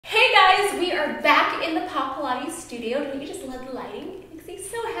guys, we are back in the Pop Pilates studio. Don't you just love the lighting? It makes me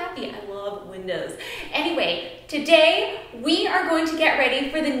so happy. I love windows. Anyway, today we are going to get ready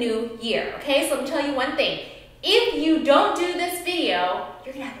for the new year, okay? So let me tell you one thing. If you don't do this video,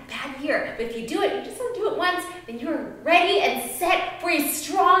 you're gonna have a bad year. But if you do it, you just don't do it once, then you're ready and set for a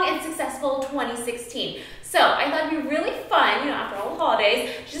strong and successful 2016. So I thought it'd be really fun, after all the holidays,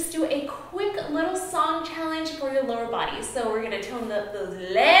 just do a quick little song challenge for your lower body. So we're gonna tone up those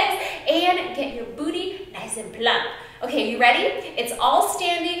legs and get your booty nice and plump. Okay, you ready? It's all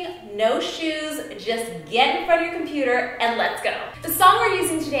standing, no shoes, just get in front of your computer and let's go. The song we're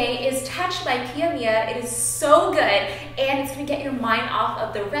using today is Touched by Pia Mia. It is so good and it's gonna get your mind off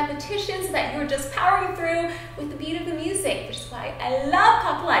of the repetition so that you're just powering through with the beat of the music, which is why I love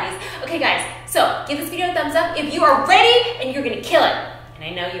Pop Pilates. Okay guys, so give this video a thumbs up if you are ready and you're gonna kill it. And I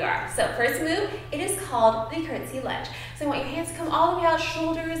know you are. So first move, it is called the curtsy lunge. So I want your hands to come all the way out,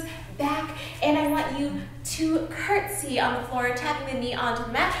 shoulders back, and I want you to curtsy on the floor, tapping the knee onto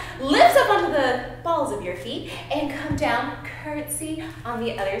the mat, lift up onto the balls of your feet, and come down, curtsy on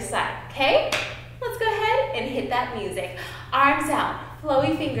the other side, okay? Let's go ahead and hit that music. Arms out,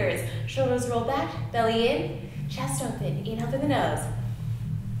 flowy fingers, shoulders roll back, belly in, chest open, inhale through the nose.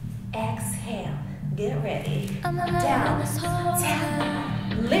 Exhale, get ready. Down, tap,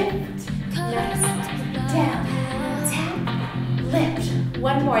 lift, nice, down, tap, lift.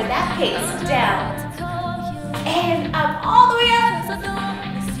 One more, that pace, down, and up, all the way up,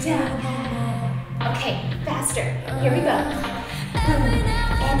 down. Okay, faster, here we go.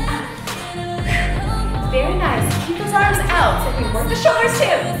 And up. Very nice, keep those arms out, so we can work the shoulders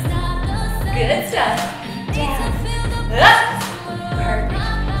too. Good stuff, down, up, perfect.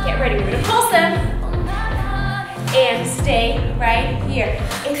 Get ready, we're gonna pulse them. And stay right here.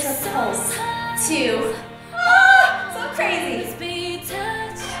 It's a pulse, 2, so crazy.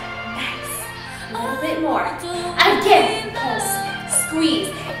 A little bit more. Again, pulse, squeeze,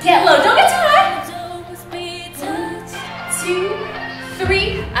 get low, don't get too high. 1, 2,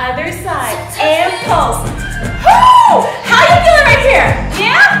 3, other side, and pulse. Woo! How you feeling right here?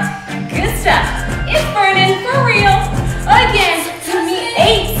 Yeah? Good stuff. It's burning for real. Again, give me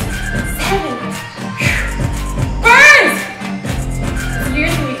 8, 7. Burns!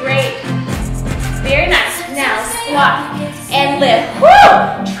 Yours gonna be great. Very nice. Now squat and lift. Woo!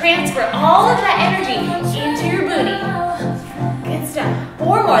 Transfer all of that energy into your booty. Good stuff.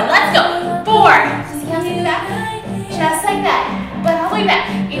 4 more. Let's go. 4. See how I do that? Just like that. But all the way back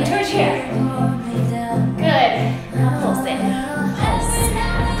into a chair. Good. Now pulse it. Pulse.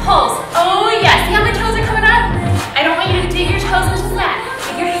 Pulse. Oh yeah. See how my toes are coming up? I don't want you to dig your toes into the mat.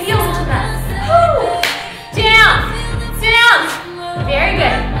 Dig your heels into the mat. Woo! Down. Down. Very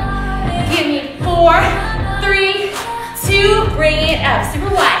good. Give me 4, 3, 2, bring it up,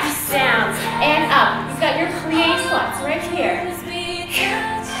 super wide, down, and up. You've got your plie squats right here.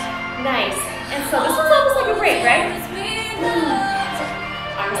 Nice. And so this one's almost like a break, right?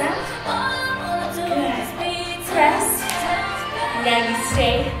 Arms out. Good. Press. Now you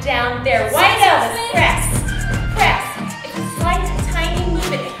stay down there. Wide elbows, press. Press. It's a slight, tiny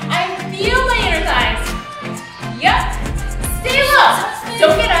movement. I feel my inner thighs. Yup. Stay low.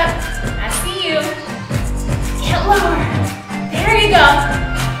 Don't get up. I see you. Get lower. There you go.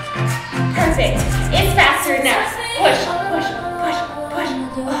 Perfect. It's faster now. Push, push, push, push.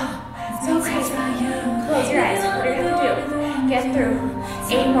 Oh, so crazy. Close your eyes. What are you going to do? Get through.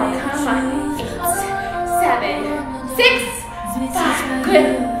 8 more. Come on. 8, 7, 6, 5. Good.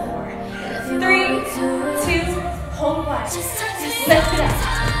 4, 3, 2. Hold wide. Just lift it up.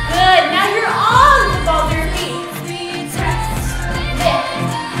 Good. Now you're on the balls of your feet. Press. Lift.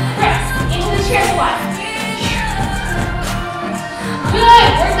 Press. Into the chair squat. Good,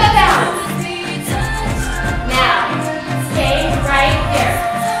 work that balance. Now, stay right there.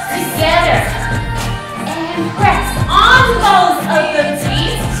 Together. And press on the balls of the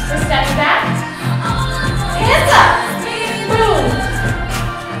feet. We're stepping back. Hands up. Boom.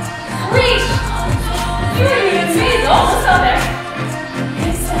 Reach. You are doing amazing. Almost out there.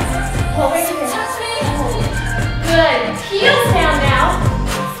 Good stuff. Hold right here. Hold. Good. Heels down now.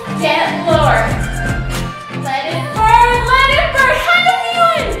 Get lower. Let it burn. Let it burn. How you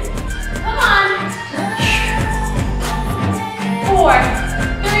feeling? Come on. 4,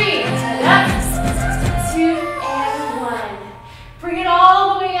 3, up, 2, and 1. Bring it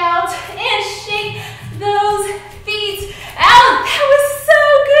all the way out and shake those feet out. That was so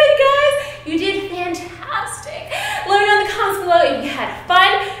good, guys. You did fantastic. Let me know in the comments below if you had fun.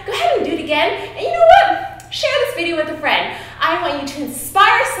 Go ahead and do it again. And you know what? Share this video with a friend. I want you to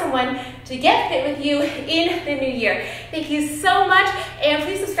inspire someone to get fit with you in the new year. Thank you so much, and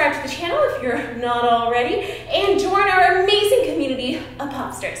please subscribe to the channel if you're not already, and join our amazing community of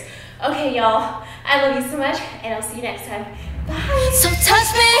popsters. Okay, y'all, I love you so much, and I'll see you next time. Bye.